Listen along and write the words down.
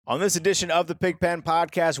On this edition of the Pigpen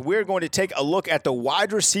Podcast, we're going to take a look at the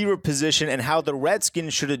wide receiver position and how the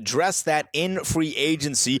Redskins should address that in free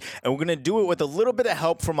agency. And we're going to do it with a little bit of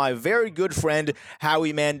help from my very good friend,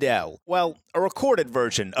 Howie Mandel. Well, a recorded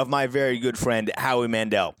version of my very good friend, Howie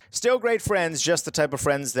Mandel. Still great friends, just the type of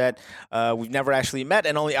friends that we've never actually met,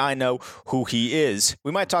 and only I know who he is.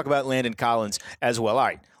 We might talk about Landon Collins as well. All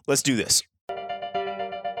right, let's do this.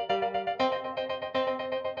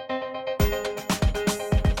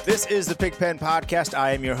 This is the Pigpen Podcast.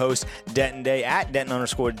 I am your host, Denton Day, at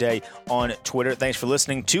Denton_Day on Twitter. Thanks for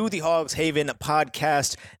listening to the Hogs Haven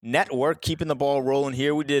Podcast Network. Keeping the ball rolling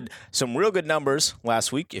here. We did some real good numbers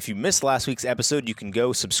last week. If you missed last week's episode, you can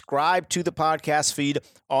go subscribe to the podcast feed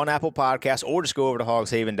on Apple Podcasts or just go over to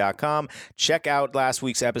hogshaven.com. Check out last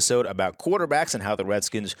week's episode about quarterbacks and how the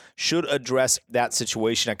Redskins should address that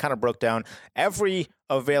situation. I kind of broke down every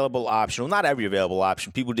available option. Well, not every available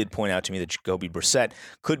option. People did point out to me that Jacoby Brissett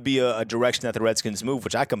could be a direction that the Redskins move,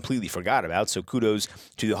 which I completely forgot about. So kudos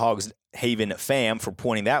to the Hogs Haven fam for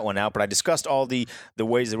pointing that one out. But I discussed all the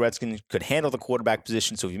ways the Redskins could handle the quarterback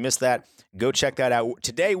position. So if you missed that, go check that out.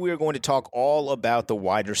 Today we are going to talk all about the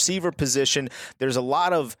wide receiver position. There's a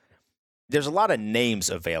lot of names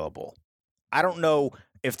available. I don't know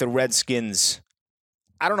if the Redskins,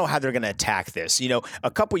 I don't know how they're going to attack this. You know,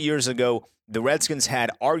 a couple years ago, the Redskins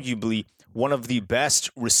had arguably one of the best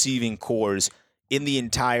receiving cores in the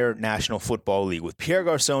entire National Football League. With Pierre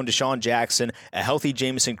Garçon, Deshaun Jackson, a healthy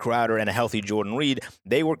Jamison Crowder, and a healthy Jordan Reed,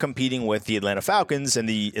 they were competing with the Atlanta Falcons, and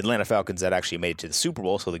the Atlanta Falcons that actually made it to the Super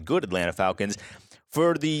Bowl, so the good Atlanta Falcons,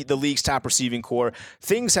 for the league's top receiving core.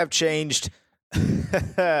 Things have changed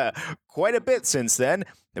quite a bit since then.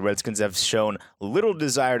 The Redskins have shown little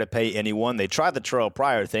desire to pay anyone. They tried the Terrell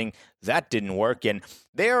Pryor thing. That didn't work, and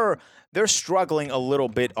they're struggling a little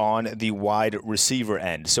bit on the wide receiver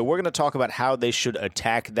end. So we're going to talk about how they should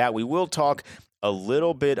attack that. We will talk a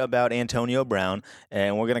little bit about Antonio Brown,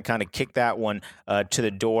 and we're going to kind of kick that one to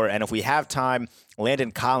the door. And if we have time,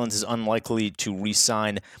 Landon Collins is unlikely to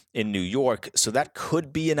re-sign in New York, so that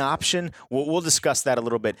could be an option. We'll discuss that a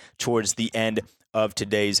little bit towards the end of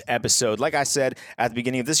today's episode. Like I said at the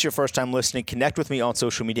beginning, if this is your first time listening, connect with me on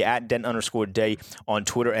social media at Denton_Day on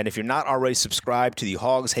Twitter. And if you're not already subscribed to the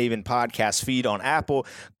Hogs Haven podcast feed on Apple,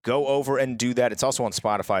 go over and do that. It's also on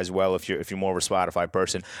Spotify as well if you're more of a Spotify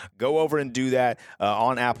person. Go over and do that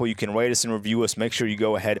on Apple. You can rate us and review us. Make sure you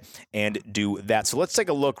go ahead and do that. So let's take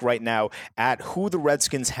a look right now at who the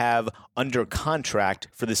Redskins have under contract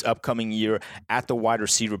for this upcoming year at the wide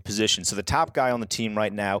receiver position. So the top guy on the team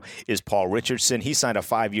right now is Paul Richardson. He signed a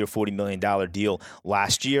 5-year, $40 million deal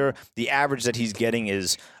last year. The average that he's getting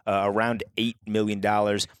is around $8 million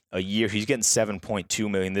a year. He's getting $7.2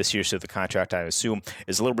 million this year, so the contract, I assume,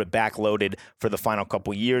 is a little bit backloaded for the final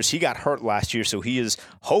couple years. He got hurt last year, so he is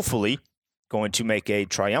hopefully going to make a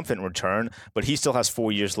triumphant return, but he still has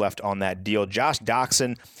 4 years left on that deal. Josh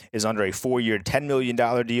Doctson is under a 4-year, $10 million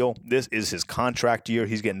deal. This is his contract year.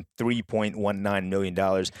 He's getting $3.19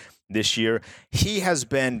 million this year. He has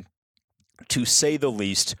been, to say the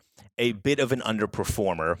least, a bit of an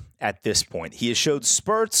underperformer at this point. He has showed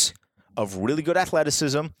spurts of really good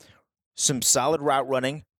athleticism, some solid route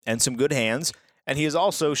running, and some good hands. And he has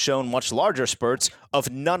also shown much larger spurts of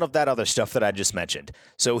none of that other stuff that I just mentioned.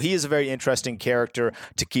 So he is a very interesting character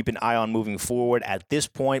to keep an eye on moving forward. At this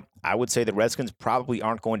point, I would say the Redskins probably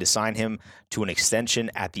aren't going to sign him to an extension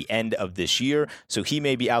at the end of this year. So he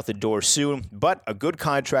may be out the door soon, but a good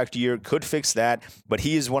contract year could fix that. But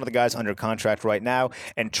he is one of the guys under contract right now.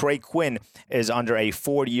 And Trey Quinn is under a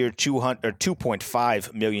 4-year,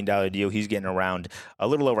 $2.5 million deal. He's getting around a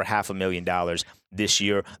little over $500,000 this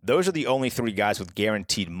year. Those are the only 3 guys with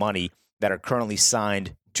guaranteed money that are currently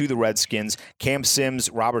signed to the Redskins. Cam Sims,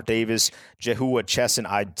 Robert Davis, Jehua Chesson.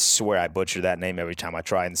 I swear I butcher that name every time I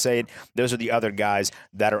try and say it. Those are the other guys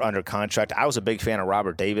that are under contract. I was a big fan of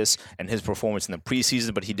Robert Davis and his performance in the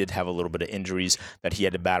preseason, but he did have a little bit of injuries that he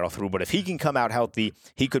had to battle through. But if he can come out healthy,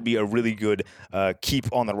 he could be a really good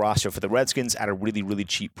keep on the roster for the Redskins at a really, really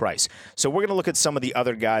cheap price. So we're going to look at some of the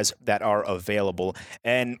other guys that are available.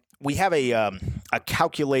 And we have a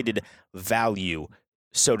calculated value,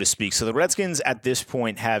 so to speak. So the Redskins at this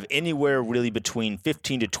point have anywhere really between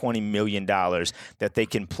 $15 to $20 million that they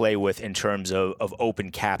can play with in terms of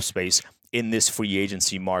open cap space in this free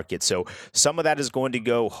agency market. So some of that is going to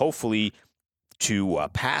go, hopefully, to a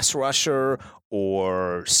pass rusher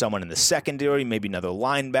or someone in the secondary, maybe another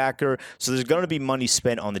linebacker. So there's going to be money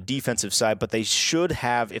spent on the defensive side, but they should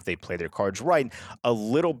have, if they play their cards right, a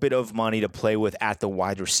little bit of money to play with at the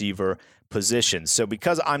wide receiver position. So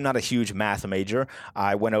because I'm not a huge math major,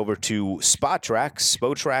 I went over to Spotrac,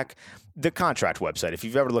 the contract website. If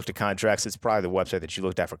you've ever looked at contracts, it's probably the website that you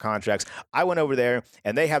looked at for contracts. I went over there,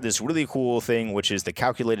 and they have this really cool thing, which is the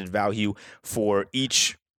calculated value for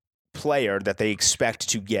each player that they expect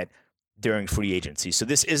to get during free agency. So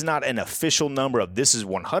this is not an official number of this is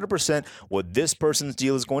 100% what this person's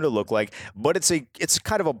deal is going to look like, but it's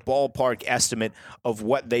kind of a ballpark estimate of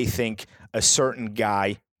what they think a certain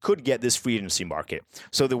guy could get this free agency market.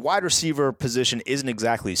 So the wide receiver position isn't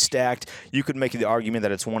exactly stacked. You could make the argument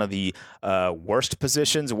that it's one of the worst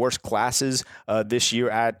positions, worst classes this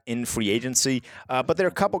year in free agency. But there are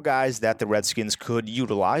a couple guys that the Redskins could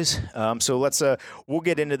utilize. So we'll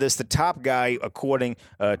get into this. The top guy, according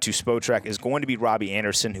to Spotrac, is going to be Robbie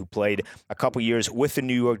Anderson, who played a couple years with the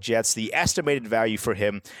New York Jets. The estimated value for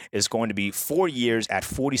him is going to be 4 years at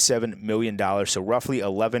 $47 million, so roughly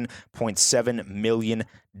 $11.7 million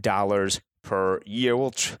per year.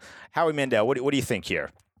 Well, Howie Mandel, what do you think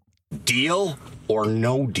here? Deal or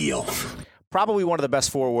no deal? Probably one of the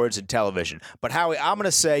best 4 words in television. But Howie, I'm going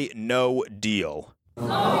to say no deal.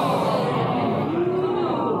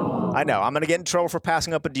 I know. I'm going to get in trouble for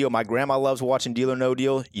passing up a deal. My grandma loves watching Deal or No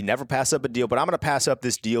Deal. You never pass up a deal, but I'm going to pass up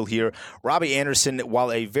this deal here. Robbie Anderson, while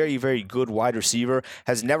a very, very good wide receiver,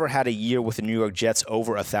 has never had a year with the New York Jets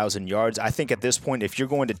over 1,000 yards. I think at this point, if you're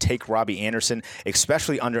going to take Robbie Anderson,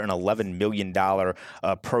 especially under an $11 million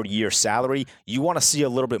per year salary, you want to see a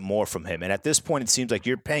little bit more from him. And at this point, it seems like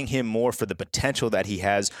you're paying him more for the potential that he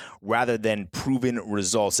has rather than proven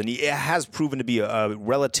results. And he has proven to be a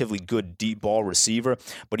relatively good deep ball receiver,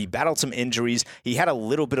 but he battled some injuries. He had a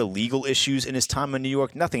little bit of legal issues in his time in New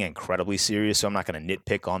York. Nothing incredibly serious, so I'm not going to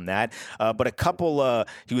nitpick on that. But a couple,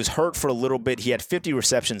 he was hurt for a little bit. He had 50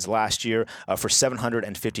 receptions last year for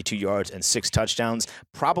 752 yards and 6 touchdowns.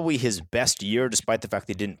 Probably his best year, despite the fact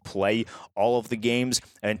they didn't play all of the games.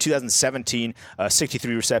 In 2017,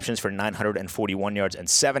 63 receptions for 941 yards and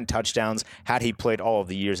 7 touchdowns. Had he played all of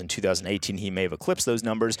the years in 2018, he may have eclipsed those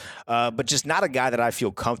numbers. But just not a guy that I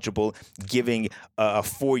feel comfortable giving a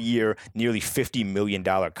 4-year, nearly $50 million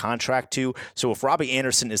contract to. So if Robbie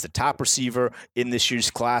Anderson is the top receiver in this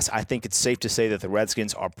year's class, I think it's safe to say that the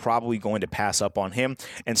Redskins are probably going to pass up on him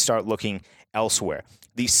and start looking elsewhere.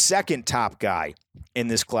 The second top guy in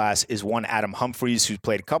this class is one Adam Humphries, who's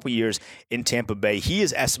played a couple years in Tampa Bay. He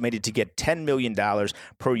is estimated to get $10 million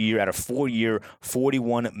per year at a 4-year,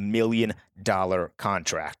 $41 million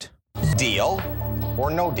contract. Deal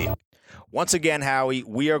or no deal? Once again, Howie,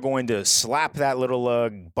 we are going to slap that little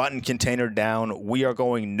button container down. We are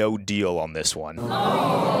going no deal on this one.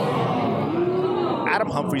 Adam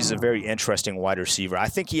Humphries is a very interesting wide receiver. I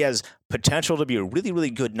think he has potential to be a really, really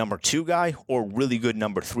good number 2 guy or really good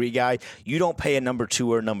number 3 guy. You don't pay a number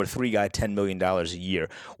 2 or number 3 guy $10 million a year.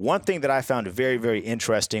 One thing that I found very, very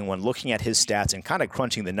interesting when looking at his stats and kind of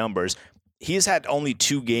crunching the numbers, he's had only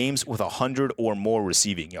 2 games with 100 or more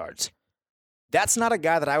receiving yards. That's not a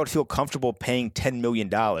guy that I would feel comfortable paying $10 million.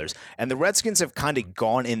 And the Redskins have kind of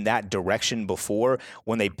gone in that direction before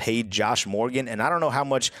when they paid Josh Morgan. And I don't know how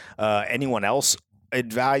much anyone else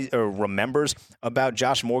remembers about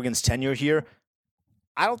Josh Morgan's tenure here.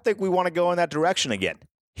 I don't think we want to go in that direction again.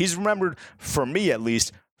 He's remembered, for me at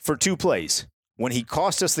least, for 2 plays. When he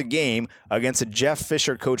cost us the game against a Jeff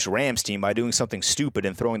Fisher coached Rams team by doing something stupid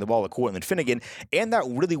and throwing the ball at Cortland Finnegan, and that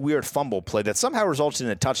really weird fumble play that somehow resulted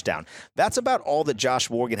in a touchdown. That's about all that Josh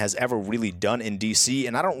Morgan has ever really done in D.C.,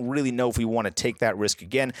 and I don't really know if we want to take that risk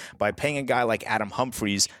again by paying a guy like Adam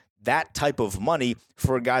Humphries that type of money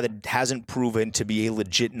for a guy that hasn't proven to be a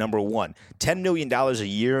legit number 1. $10 million a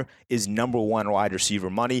year is number 1 wide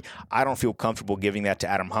receiver money. I don't feel comfortable giving that to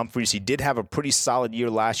Adam Humphries. He did have a pretty solid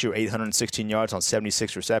year last year, 816 yards on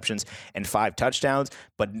 76 receptions and 5 touchdowns,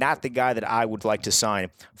 but not the guy that I would like to sign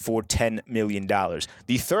for $10 million.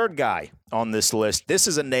 The third guy on this list, this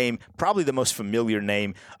is a name, probably the most familiar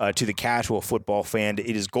name to the casual football fan.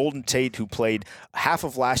 It is Golden Tate, who played half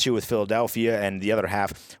of last year with Philadelphia and the other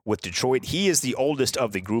half with Detroit. He is the oldest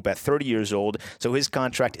of the group at 30 years old, so his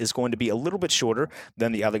contract is going to be a little bit shorter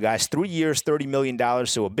than the other guys. 3 years, $30 million,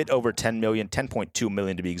 so a bit over $10 million, $10.2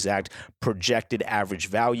 million to be exact, projected average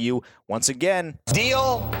value. Once again,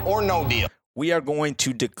 deal or no deal? We are going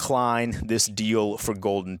to decline this deal for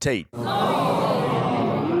Golden Tate.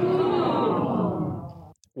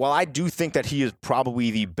 while I do think that he is probably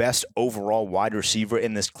the best overall wide receiver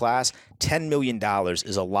in this class, $10 million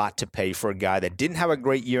is a lot to pay for a guy that didn't have a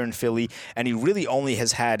great year in Philly, and he really only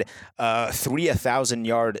has had 3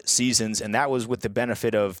 1,000-yard seasons, and that was with the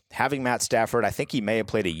benefit of having Matt Stafford. I think he may have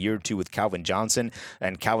played a year or two with Calvin Johnson,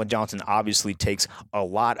 and Calvin Johnson obviously takes a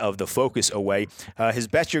lot of the focus away. His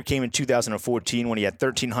best year came in 2014 when he had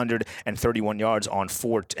 1,331 yards on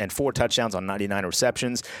four touchdowns on 99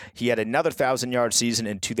 receptions. He had another 1,000-yard season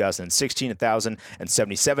in 2016,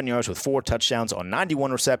 1,077 yards with 4 touchdowns on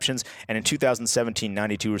 91 receptions, and in 2017,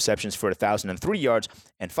 92 receptions for 1,003 yards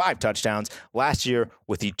and 5 touchdowns. Last year,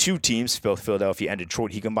 with the 2 teams, Philadelphia and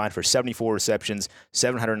Detroit, he combined for 74 receptions,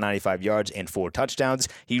 795 yards, and 4 touchdowns.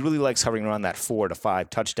 He really likes hovering around that 4 to 5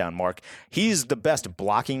 touchdown mark. He's the best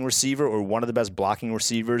blocking receiver, or one of the best blocking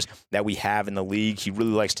receivers that we have in the league. He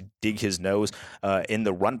really likes to dig his nose in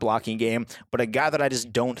the run blocking game, but a guy that I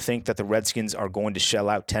just don't think that the Redskins are going to shell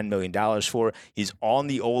out $10 million for. He's on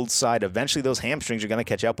the old side. Eventually, those hamstrings are going to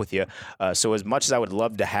catch up with you. So as much as I would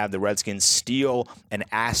love to have the Redskins steal an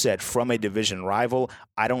asset from a division rival,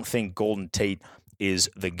 I don't think Golden Tate is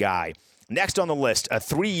the guy. Next on the list, a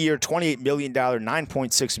 3-year, $28 million,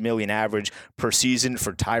 $9.6 million average per season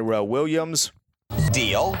for Tyrell Williams.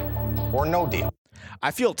 Deal or no deal?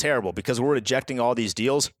 I feel terrible because we're rejecting all these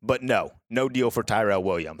deals, but no deal for Tyrell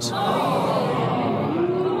Williams.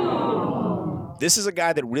 This is a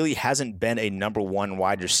guy that really hasn't been a number 1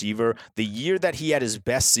 wide receiver. The year that he had his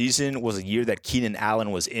best season was a year that Keenan Allen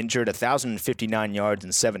was injured. 1,059 yards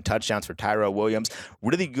and 7 touchdowns for Tyrell Williams.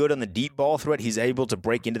 Really good on the deep ball threat. He's able to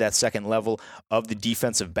break into that second level of the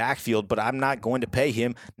defensive backfield, but I'm not going to pay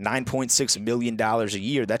him $9.6 million a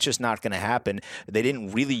year. That's just not going to happen. They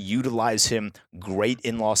didn't really utilize him great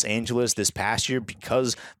in Los Angeles this past year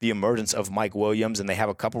because the emergence of Mike Williams, and they have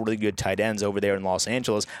a couple really good tight ends over there in Los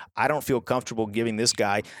Angeles. I don't feel comfortable giving this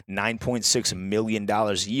guy $9.6 million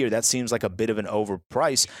a year. That seems like a bit of an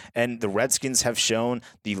overprice, and the Redskins have shown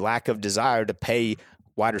the lack of desire to pay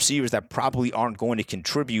wide receivers that probably aren't going to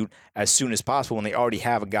contribute as soon as possible when they already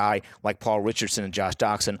have a guy like Paul Richardson and Josh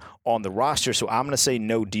Doctson on the roster. So I'm going to say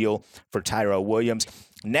no deal for Tyrell Williams.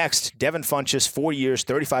 Next, Devin Funchess, 4 years,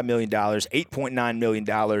 $35 million, $8.9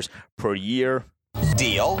 million per year.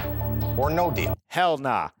 Deal or no deal? Hell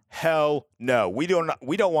nah. Hell no. We don't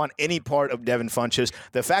want any part of Devin Funchess.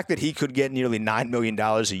 The fact that he could get nearly $9 million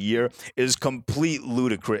a year is completely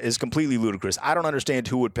ludicrous. I don't understand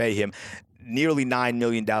who would pay him nearly $9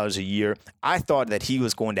 million a year. I thought that he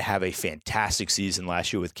was going to have a fantastic season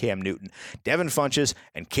last year with Cam Newton. Devin Funchess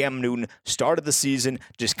and Cam Newton started the season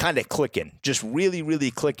just kind of clicking, just really,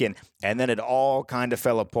 really clicking, and then it all kind of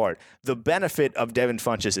fell apart. The benefit of Devin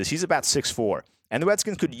Funchess is he's about 6'4", and the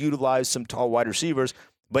Redskins could utilize some tall wide receivers.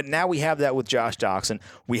 But now we have that with Josh Doctson.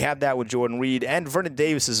 We have that with Jordan Reed, and Vernon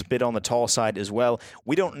Davis is a bit on the tall side as well.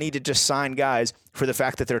 We don't need to just sign guys for the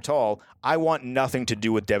fact that they're tall. I want nothing to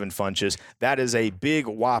do with Devin Funchess. That is a big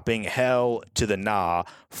whopping hell to the nah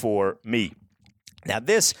for me. Now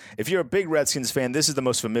this, if you're a big Redskins fan, this is the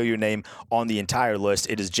most familiar name on the entire list.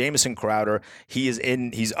 It is Jamison Crowder. He's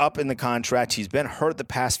up in the contract. He's been hurt the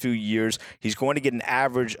past few years. He's going to get an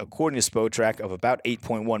average, according to Spotrac, of about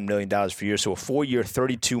 $8.1 million per year, so a 4-year,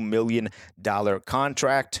 $32 million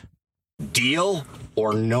contract. Deal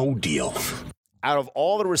or no deal? Out of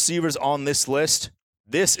all the receivers on this list,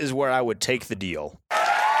 this is where I would take the deal.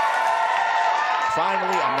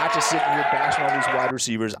 Finally, I'm not just sitting here bashing all these wide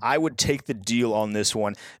receivers. I would take the deal on this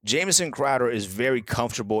one. Jamison Crowder is very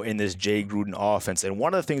comfortable in this Jay Gruden offense, and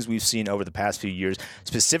one of the things we've seen over the past few years,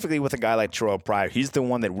 specifically with a guy like Terrell Pryor, he's the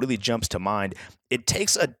one that really jumps to mind. It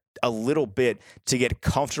takes a little bit to get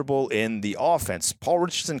comfortable in the offense. Paul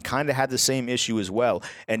Richardson kind of had the same issue as well.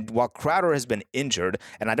 And while Crowder has been injured,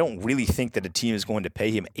 and I don't really think that a team is going to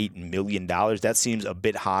pay him $8 million, that seems a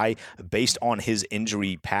bit high based on his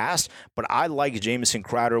injury past. But I like Jamison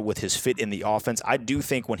Crowder with his fit in the offense. I do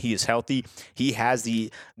think when he is healthy, he has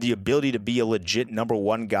the ability to be a legit number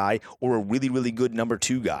 1 guy or a really, really good number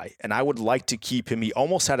 2 guy. And I would like to keep him. He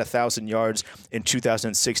almost had 1,000 yards in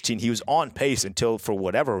 2016. He was on pace until, for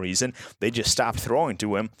whatever reason, they just stopped throwing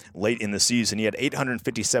to him late in the season. He had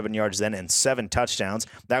 857 yards then and 7 touchdowns.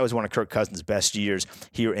 That was one of Kirk Cousins' best years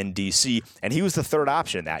here in D.C., and he was the third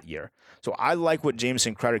option that year. So I like what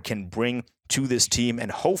Jamison Crowder can bring to this team,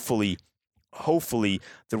 and hopefully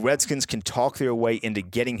the Redskins can talk their way into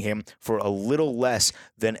getting him for a little less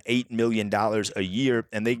than $8 million a year,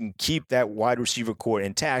 and they can keep that wide receiver core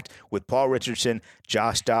intact with Paul Richardson,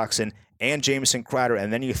 Josh Doctson, and Jamison Crowder,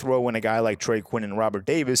 and then you throw in a guy like Trey Quinn and Robert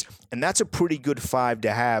Davis, and that's a pretty good 5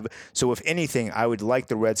 to have. So if anything, I would like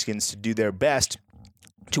the Redskins to do their best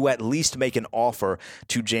to at least make an offer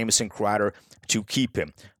to Jamison Crowder to keep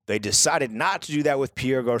him. They decided not to do that with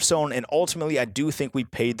Pierre Garçon, and ultimately I do think we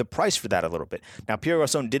paid the price for that a little bit. Now, Pierre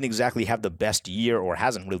Garçon didn't exactly have the best year, or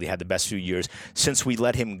hasn't really had the best few years since we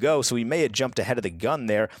let him go, so he may have jumped ahead of the gun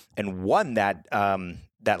there and won that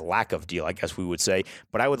lack of deal, I guess we would say.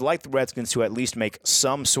 But I would like the Redskins to at least make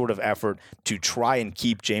some sort of effort to try and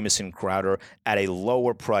keep Jamison Crowder at a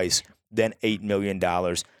lower price than $8 million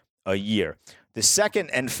a year. The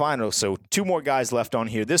second and final, so two more guys left on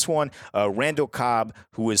here. This one, Randall Cobb,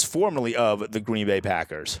 who is formerly of the Green Bay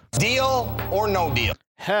Packers. Deal or no deal?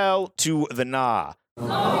 Hell to the nah.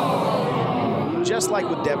 Just like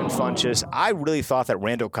with Devin Funchess, I really thought that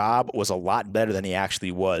Randall Cobb was a lot better than he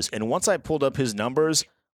actually was. And once I pulled up his numbers,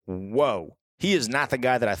 whoa, he is not the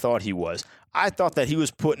guy that I thought he was. I thought that he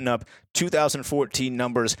was putting up 2014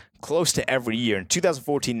 numbers close to every year. In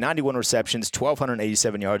 2014, 91 receptions,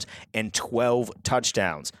 1,287 yards, and 12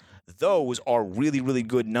 touchdowns. Those are really, really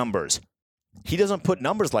good numbers. He doesn't put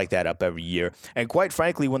numbers like that up every year. And quite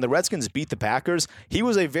frankly, when the Redskins beat the Packers, he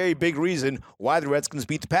was a very big reason why the Redskins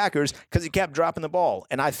beat the Packers, because he kept dropping the ball.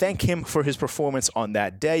 And I thank him for his performance on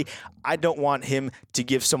that day. I don't want him to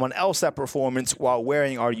give someone else that performance while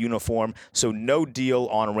wearing our uniform. So no deal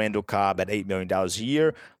on Randall Cobb at $8 million a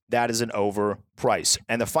year. That is an overprice.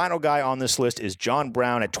 And the final guy on this list is John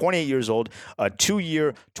Brown at 28 years old, a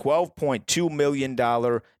 2-year, $12.2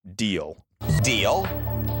 million deal. Deal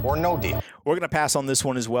or no deal? We're going to pass on this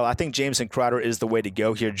one as well. I think Jamison Crowder is the way to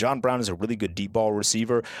go here. John Brown is a really good deep ball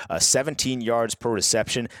receiver, 17 yards per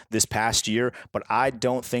reception this past year, but I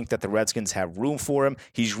don't think that the Redskins have room for him.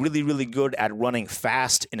 He's really, really good at running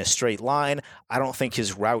fast in a straight line. I don't think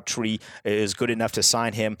his route tree is good enough to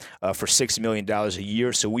sign him for $6 million a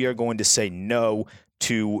year, so we are going to say no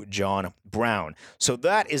to John Brown. So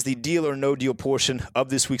that is the deal or no deal portion of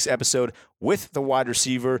this week's episode with the wide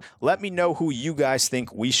receiver. Let me know who you guys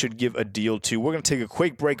think we should give a deal to. We're going to take a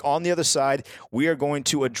quick break. On the other side, we are going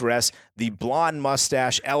to address the blonde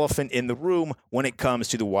mustache elephant in the room when it comes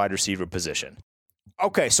to the wide receiver position.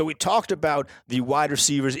 Okay, so we talked about the wide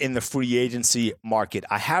receivers in the free agency market.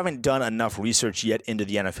 I haven't done enough research yet into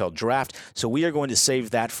the NFL draft, so we are going to save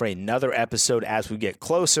that for another episode as we get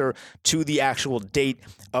closer to the actual date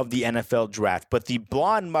of the NFL draft. But the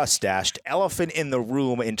blonde mustached elephant in the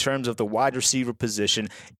room in terms of the wide receiver position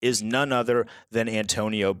is none other than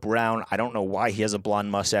Antonio Brown. I don't know why he has a blonde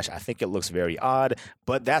mustache. I think it looks very odd,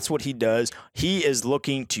 but that's what he does. He is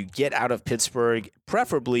looking to get out of Pittsburgh,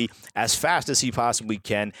 preferably as fast as he possibly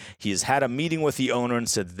can. He has had a meeting with the owner and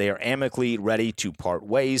said they are amicably ready to part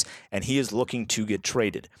ways, and he is looking to get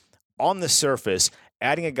traded. On the surface,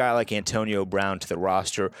 adding a guy like Antonio Brown to the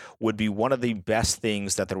roster would be one of the best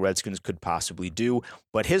things that the Redskins could possibly do,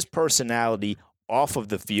 but his personality off of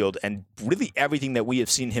the field and really everything that we have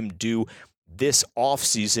seen him do this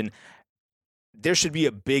offseason, there should be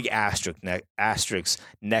a big asterisk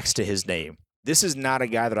next to his name. This is not a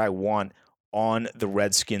guy that I want on the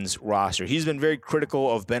Redskins roster. He's been very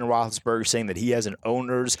critical of Ben Roethlisberger, saying that he has an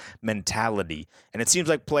owner's mentality. And it seems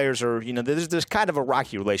like players are, there's kind of a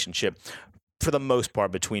rocky relationship for the most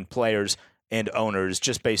part between players and owners,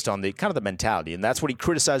 just based on the kind of the mentality. And that's what he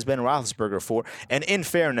criticized Ben Roethlisberger for. And in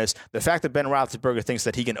fairness, the fact that Ben Roethlisberger thinks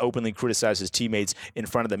that he can openly criticize his teammates in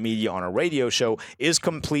front of the media on a radio show is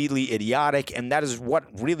completely idiotic. And that is what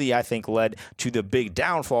really, I think, led to the big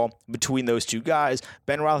downfall between those two guys.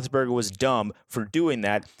 Ben Roethlisberger was dumb for doing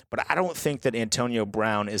that, but I don't think that Antonio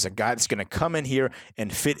Brown is a guy that's going to come in here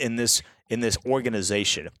and fit in this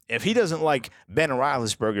organization. If he doesn't like Ben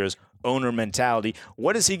Roethlisberger's owner mentality,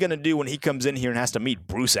 what is he going to do when he comes in here and has to meet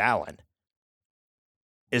Bruce Allen?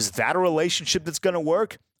 Is that a relationship that's going to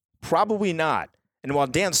work? Probably not. And while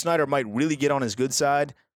Dan Snyder might really get on his good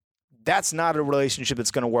side, that's not a relationship that's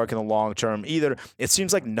going to work in the long term either. It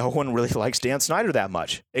seems like no one really likes Dan Snyder that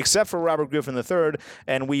much, except for Robert Griffin III,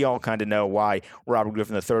 and we all kind of know why Robert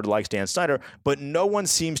Griffin III likes Dan Snyder, but no one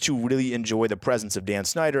seems to really enjoy the presence of Dan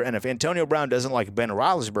Snyder, and if Antonio Brown doesn't like Ben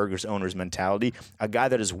Roethlisberger's owner's mentality, a guy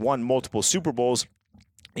that has won multiple Super Bowls,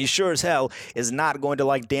 he sure as hell is not going to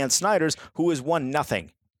like Dan Snyder's, who has won nothing.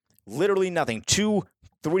 Literally nothing. 2,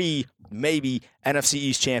 3, maybe NFC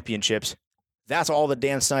East championships. That's all that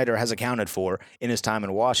Dan Snyder has accounted for in his time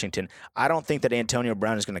in Washington. I don't think that Antonio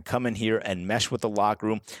Brown is going to come in here and mesh with the locker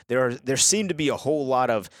room. There seem to be a whole lot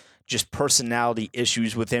of just personality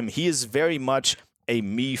issues with him. He is very much a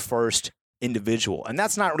me-first individual, and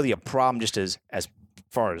that's not really a problem just as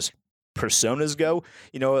far as personas go.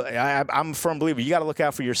 I'm a firm believer. You got to look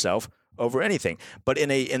out for yourself over anything. But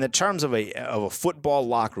in the terms of a football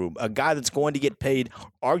locker room, a guy that's going to get paid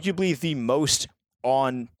arguably the most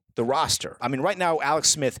on the roster. I mean, right now, Alex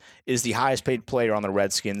Smith is the highest paid player on the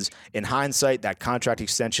Redskins. In hindsight, that contract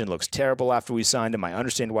extension looks terrible after we signed him. I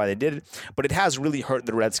understand why they did it, but it has really hurt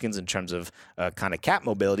the Redskins in terms of kind of cap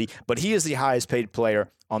mobility. But he is the highest paid player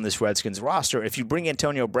on this Redskins roster. If you bring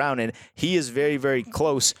Antonio Brown in, he is very, very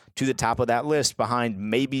close to the top of that list behind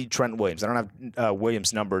maybe Trent Williams. I don't have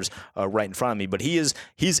Williams' numbers right in front of me, but he's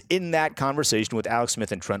in that conversation with Alex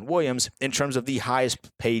Smith and Trent Williams in terms of the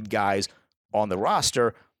highest paid guys on the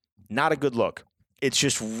roster. Not a good look. It's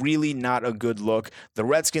just really not a good look. The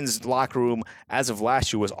Redskins locker room, as of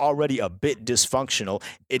last year, was already a bit dysfunctional.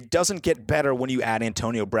 It doesn't get better when you add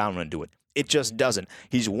Antonio Brown into it. It just doesn't.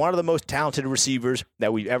 He's one of the most talented receivers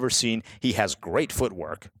that we've ever seen. He has great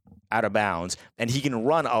footwork out of bounds, and he can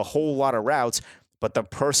run a whole lot of routes, but the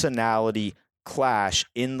personality clash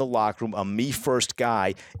in the locker room, a me-first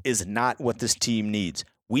guy, is not what this team needs.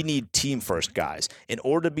 We need team-first guys. In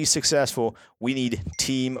order to be successful, we need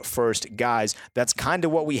team-first guys. That's kind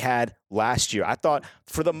of what we had last year. I thought,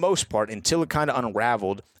 for the most part, until it kind of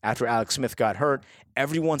unraveled after Alex Smith got hurt,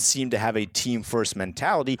 everyone seemed to have a team-first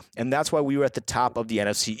mentality, and that's why we were at the top of the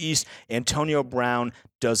NFC East. Antonio Brown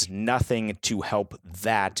does nothing to help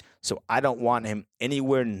that, so I don't want him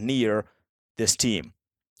anywhere near this team.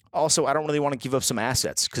 Also, I don't really want to give up some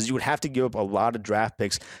assets because you would have to give up a lot of draft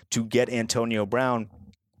picks to get Antonio Brown.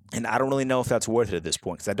 And I don't really know if that's worth it at this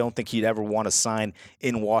point because I don't think he'd ever want to sign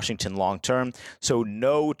in Washington long term. So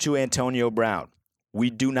no to Antonio Brown. We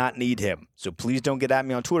do not need him. So please don't get at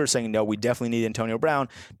me on Twitter saying, no, we definitely need Antonio Brown.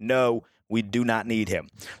 No, we do not need him.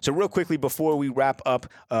 So real quickly before we wrap up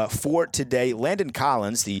for today, Landon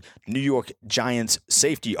Collins, the New York Giants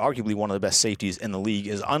safety, arguably one of the best safeties in the league,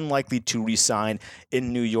 is unlikely to re-sign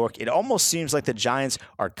in New York. It almost seems like the Giants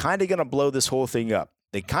are kind of going to blow this whole thing up.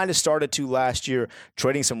 They kind of started to last year,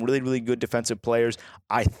 trading some really, really good defensive players.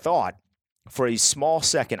 I thought, for a small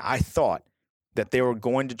second, that they were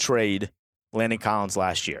going to trade Landon Collins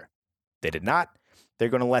last year. They did not. They're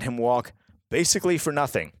going to let him walk basically for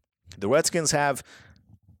nothing. The Redskins have,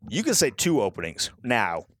 you can say, two openings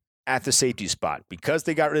now at the safety spot. Because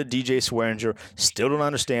they got rid of DJ Swearinger, still don't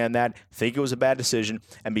understand that, think it was a bad decision,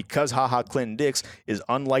 and because HaHa Clinton-Dix is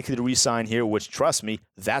unlikely to re-sign here, which, trust me,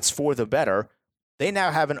 that's for the better, they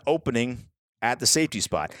now have an opening at the safety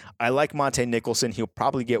spot. I like Monte Nicholson. He'll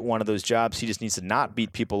probably get one of those jobs. He just needs to not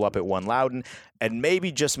beat people up at One Loudon. And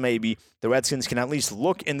maybe, just maybe, the Redskins can at least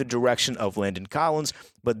look in the direction of Landon Collins,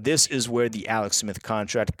 but this is where the Alex Smith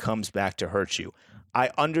contract comes back to hurt you.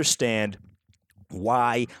 I understand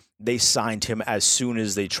why they signed him as soon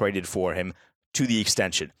as they traded for him to the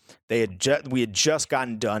extension. We had just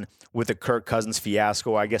gotten done with the Kirk Cousins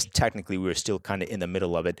fiasco. I guess technically we were still kind of in the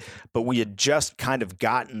middle of it, but we had just kind of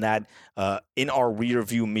gotten that in our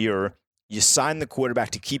rearview mirror. You sign the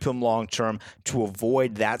quarterback to keep him long-term to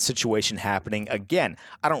avoid that situation happening again.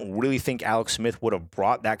 I don't really think Alex Smith would have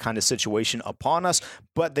brought that kind of situation upon us,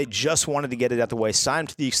 but they just wanted to get it out the way, sign him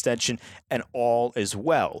to the extension, and all is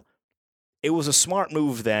well. It was a smart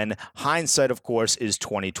move then. Hindsight, of course, is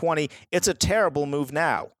 2020. It's a terrible move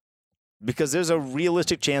now because there's a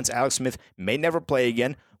realistic chance Alex Smith may never play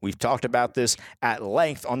again. We've talked about this at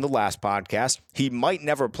length on the last podcast. He might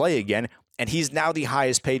never play again, and he's now the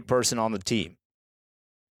highest paid person on the team.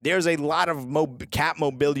 There's a lot of cap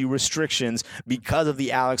mobility restrictions because of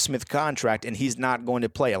the Alex Smith contract, and he's not going to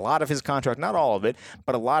play. A lot of his contract, not all of it,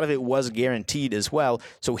 but a lot of it was guaranteed as well.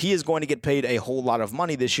 So he is going to get paid a whole lot of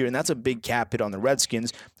money this year, and that's a big cap hit on the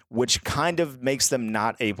Redskins, which kind of makes them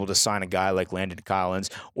not able to sign a guy like Landon Collins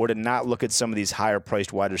or to not look at some of these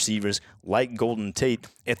higher-priced wide receivers like Golden Tate.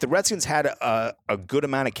 If the Redskins had a good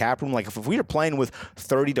amount of cap room, like if we were playing with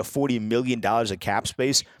 $30 to $40 million of cap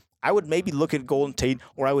space, I would maybe look at Golden Tate,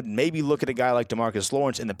 or I would maybe look at a guy like DeMarcus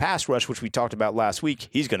Lawrence in the pass rush, which we talked about last week.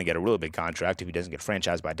 He's going to get a really big contract if he doesn't get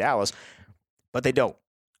franchised by Dallas, but they don't.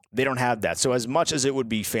 They don't have that. So as much as it would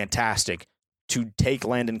be fantastic to take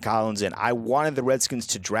Landon Collins in, I wanted the Redskins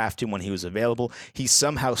to draft him when he was available. He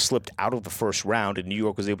somehow slipped out of the first round, and New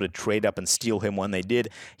York was able to trade up and steal him when they did.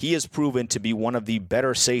 He has proven to be one of the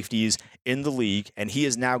better safeties in the league, and he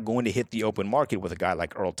is now going to hit the open market with a guy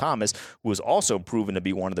like Earl Thomas, who has also proven to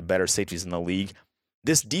be one of the better safeties in the league.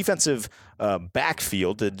 This defensive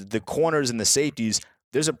backfield, the corners and the safeties,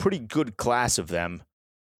 there's a pretty good class of them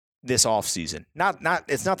this offseason.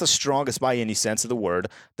 It's not the strongest by any sense of the word.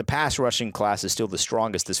 The pass rushing class is still the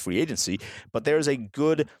strongest this free agency, but there's a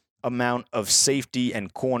good amount of safety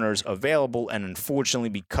and corners available, and unfortunately,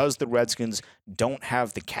 because the Redskins don't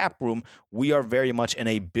have the cap room, we are very much in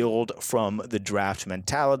a build from the draft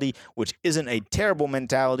mentality, which isn't a terrible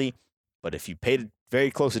mentality, but if you paid very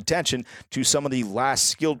close attention to some of the last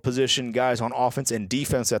skilled position guys on offense and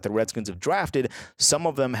defense that the Redskins have drafted. Some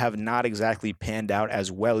of them have not exactly panned out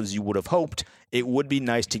as well as you would have hoped. It would be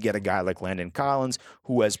nice to get a guy like Landon Collins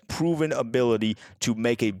who has proven ability to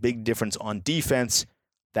make a big difference on defense.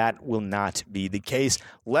 That will not be the case.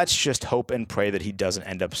 Let's just hope and pray that he doesn't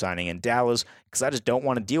end up signing in Dallas, because I just don't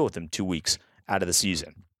want to deal with him 2 weeks out of the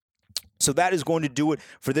season. So that is going to do it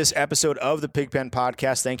for this episode of the Pigpen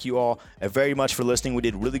Podcast. Thank you all very much for listening. We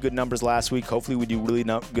did really good numbers last week. Hopefully we do really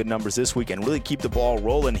good numbers this week and really keep the ball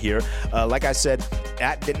rolling here. Like I said,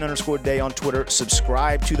 at Denton_Day on Twitter.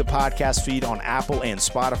 Subscribe to the podcast feed on Apple and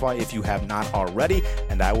Spotify if you have not already.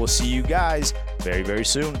 And I will see you guys very, very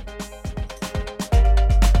soon.